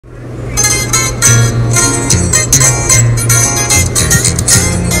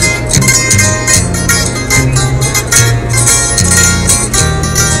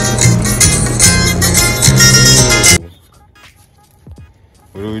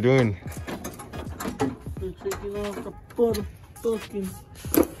we doing? We're taking off the motherfucking...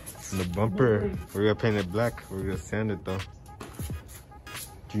 The bumper. We're gonna paint it black. We're gonna sand it though.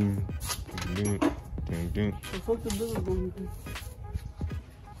 Ding, ding, ding, ding. The fuck the bill is going to?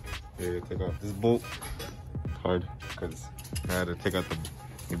 Yeah, take off this bolt. Hard, because I had to take out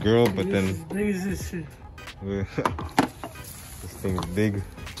the girl, but then... As big as this shit. This thing's big.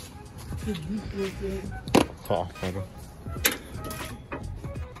 Oh, I don't.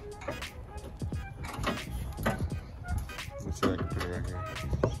 Let's see if I can put it right here.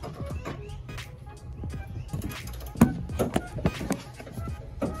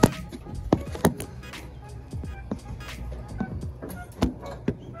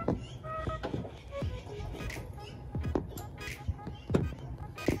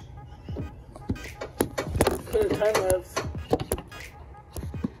 Put a time lapse.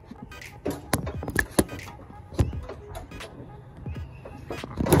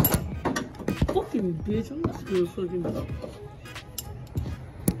 Fucking bitch, I'm not gonna fucking.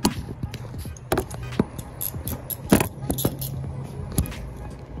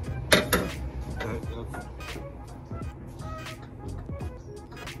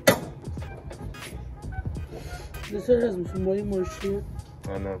 This one has way more shit.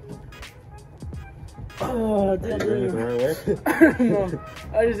 I know. Oh, damn. No,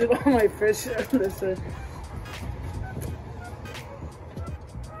 I just did all my fresh shit on this side.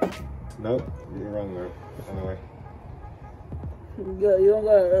 Nope, you're wrong there. Anyway. You don't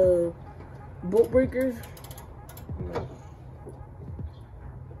got bolt breakers? No.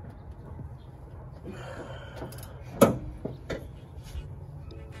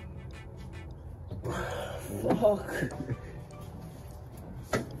 Fuck.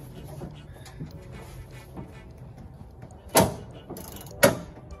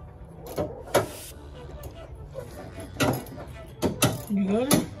 You got it?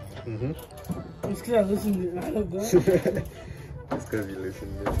 Mm-hmm. It's because I listen to it. I love that. It's because you listen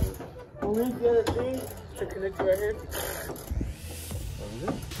to it. Only the other thing to connect to right here.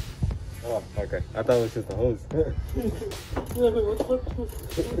 Oh, okay. I thought it was just a hose.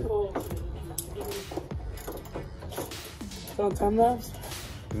 It's on time lapse?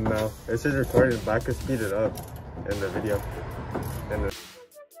 No, it's just recording, but I could speed it up in the video.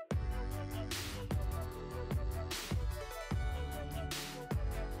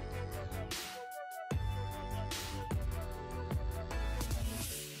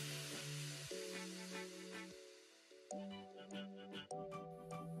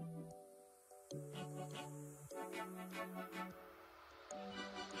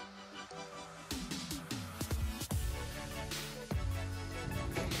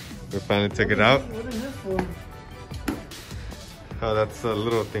 We're finally take it out. What is this for? Oh, that's a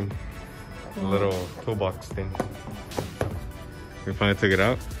little thing. A little toolbox thing. We finally took it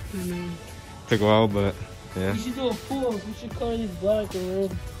out. Took a while, but yeah. You should do a pull. You should color these black or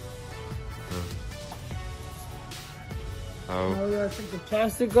red. Oh. Now we gotta take the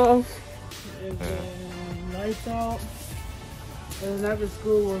plastic off. And the lights out. And then after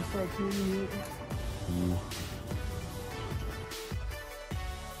school, we'll start cleaning it.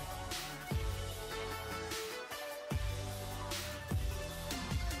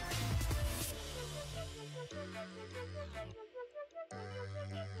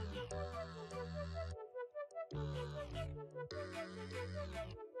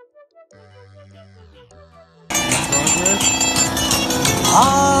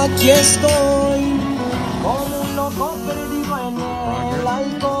 Aquí estoy, como un loco perdido en el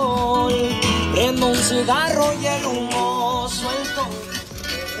alcohol. Prendo un cigarro y el humo suelto.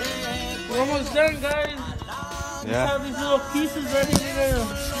 We're almost done, guys. We Yeah. have these little pieces ready to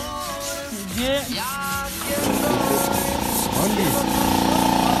get.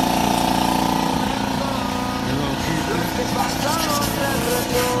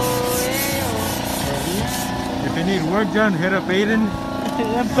 If you need work done, hit up Adan.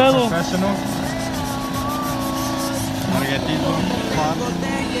 Professional. Want to get these little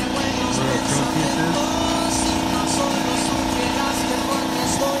pieces?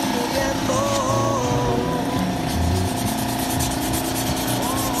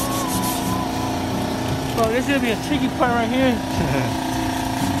 Oh, this is gonna be a tricky part right here.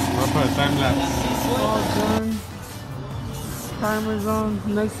 We'll put a time lapse. All done. Timer's on.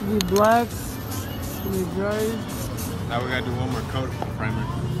 Next to be blacks. Be dry. Now we gotta do one more coat of primer.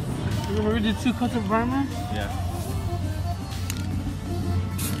 We're gonna do 2 coats of primer. Yeah.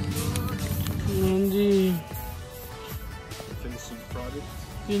 And the Finishing product.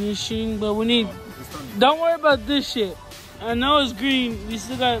 finishing, but we need. Don't worry about this shit. I know it's green. We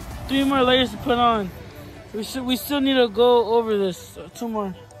still got 3 more layers to put on. We still need to go over this. 2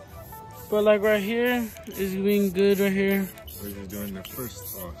 more. But like right here, it's being good right here. We're just doing the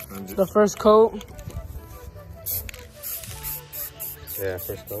first wash. The first coat. Yeah,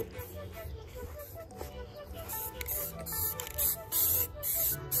 first coat.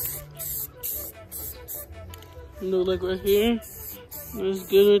 Look like right here. That's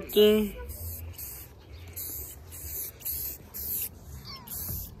good right there.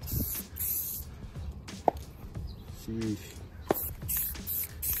 Sheesh.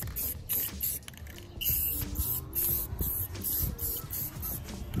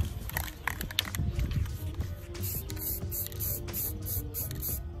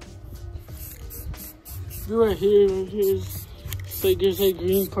 Right here, right here. It's like there's like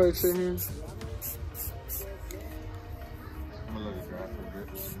green parts right here. I'm gonna let it dry for a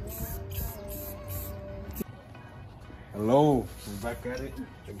bit. Hello, we're back at it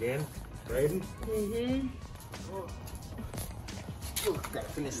again. Ready? Mm-hmm. Oh, gotta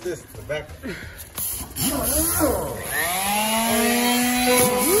finish this. The back.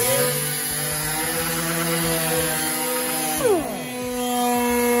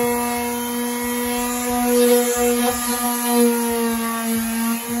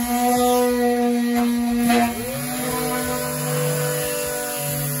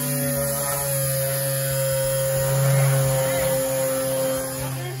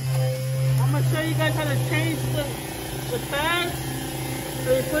 The fan, so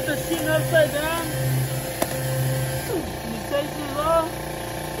you put the sheet upside down, you take it off,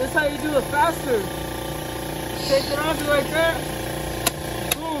 that's how you do it faster. You take it off, you like that,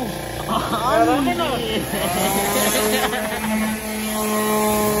 boom.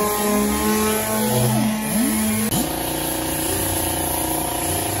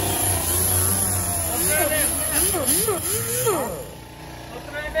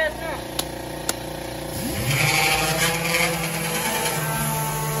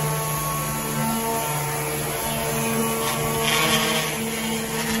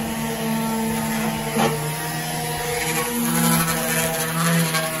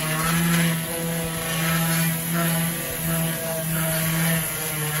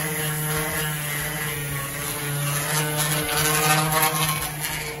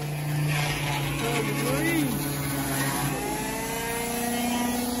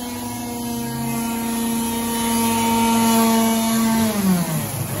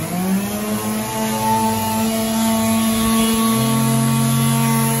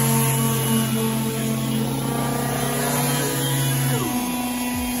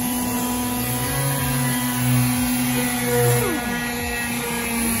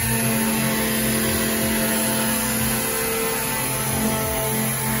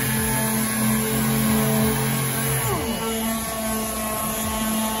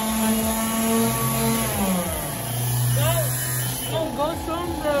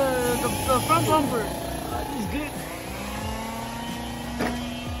 The front bumper. It's good.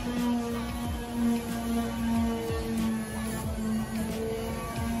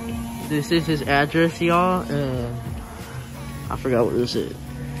 This is his address, y'all. I forgot what this is.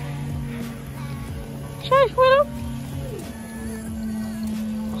 Check with him.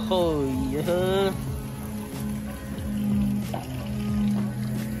 Oh yeah.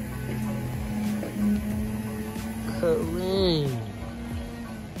 Clean.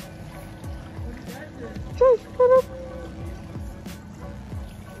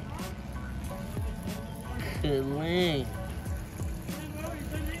 Clean.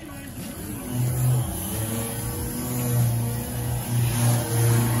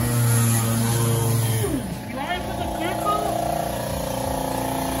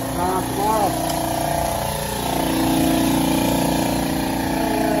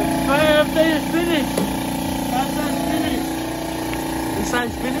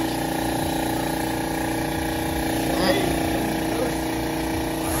 Inside's finished?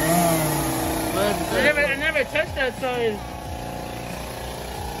 I never touched that side.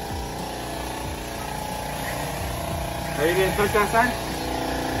 Are you gonna touch that side?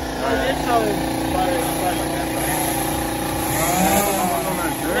 No, this side.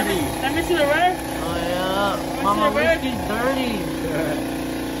 Dirty. Let me see the red. Oh yeah. Mama whiskey's dirty.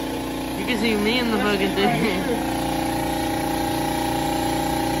 You can see me in the fucking thing.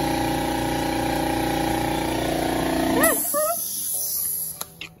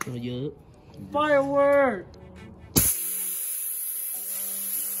 Oh yeah. Firework.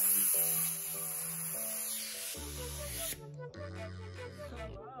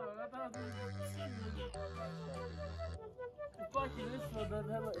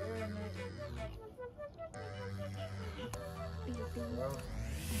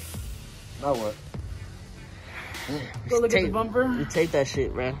 Now what? Go look at the bumper. You take that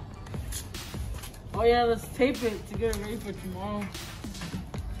shit, man. Oh yeah, let's tape it to get it ready for tomorrow.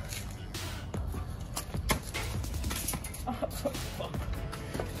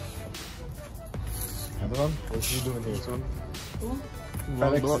 Adan, what you doing here, son?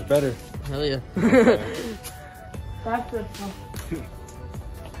 FedEx is better. Hell yeah. Faster.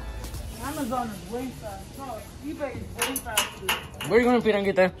 Amazon is way fast. No, eBay is way faster. Where are you going,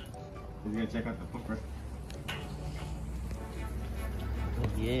 Piranguita? We're gonna check out the pumper. Oh,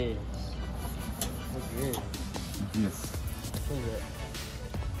 yes. Oh, yes. Yes. Look at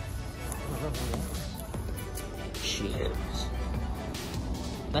that. Shit.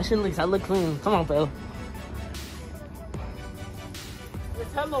 That shit looks hella clean. Come on, Phil.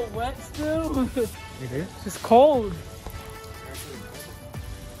 It's hella wet still. It is? It's cold.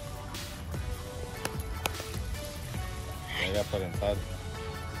 I gotta put it inside.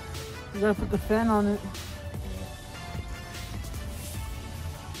 You gotta put the fan on it.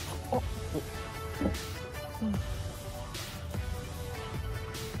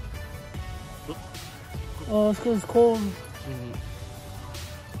 Oh, it's because it's cold.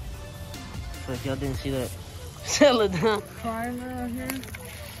 So if y'all didn't see that, settle it down. Primer right here.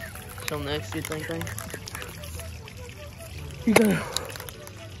 Show them the extra thing. You gotta.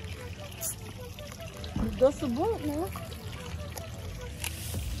 That's the boat, man.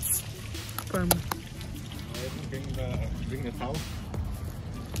 Primer. Bring the towel.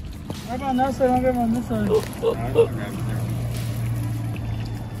 How about on that side? I'll get on this side.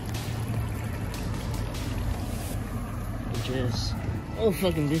 Bitches. Oh,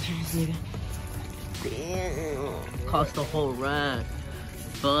 fucking bitches, nigga. Damn. Cost the whole rack.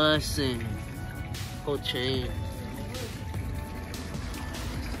 Bussin'. Whole chain.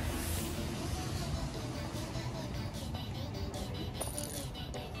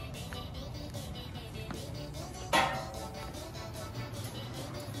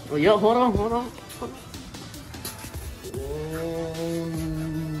 Oh, yo, hold on.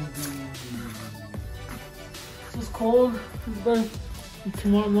 It's cold. It's better.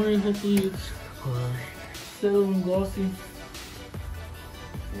 Tomorrow morning, I have to use silver and glossy.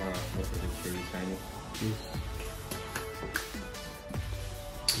 Wow, that's pretty shiny.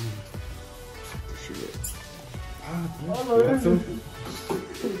 Shit.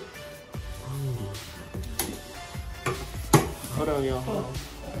 Hold on, y'all. Hold on.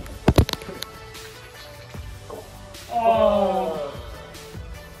 Oh.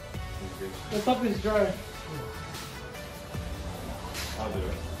 The top is dry. I'll do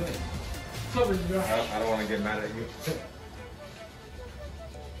it. The top is dry. I don't want to get mad at you.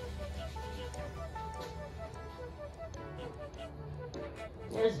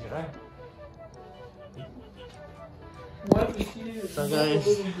 Where's it dry? So guys,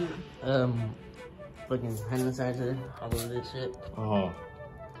 fucking hand sanitizer, all of this shit. Oh,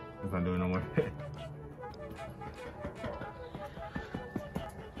 I'm not doing no more.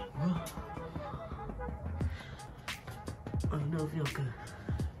 I don't know if y'all good.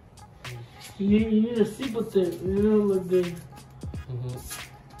 You need a sequel tape. You know, like the.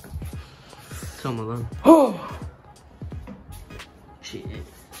 Come along. Oh! Shit.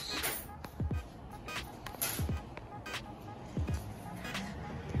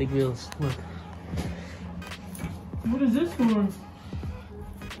 Big wheels. Look. What is this for?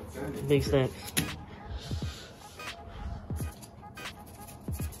 Big stacks.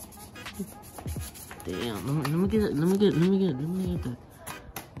 Damn. Let me get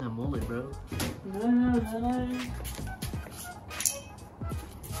that mullet, bro.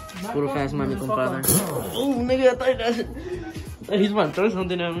 Puro fast money, compadre. Oh, nigga, I thought he's about to throw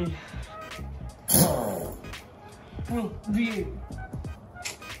something at me.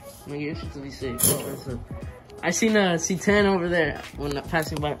 Nigga, it should be safe. I seen a C10 over there when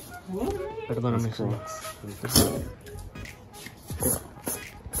passing by. Perdóname, sorry.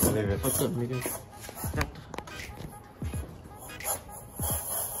 What's up, nigga?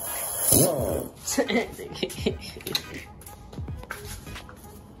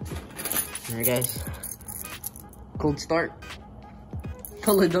 Alright, guys. Cold start.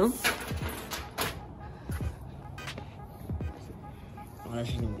 Color done. Oh, that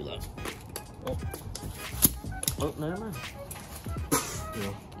shouldn't be loud. Oh, never mind.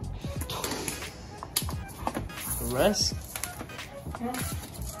 Yeah. The rest?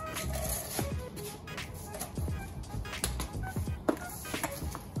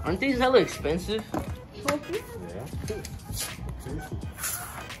 Aren't these hella expensive? Yeah.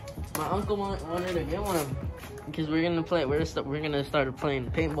 My uncle wanted to get one because we're gonna play. We're gonna start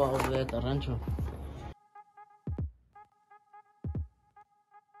playing paintball over there at the rancho.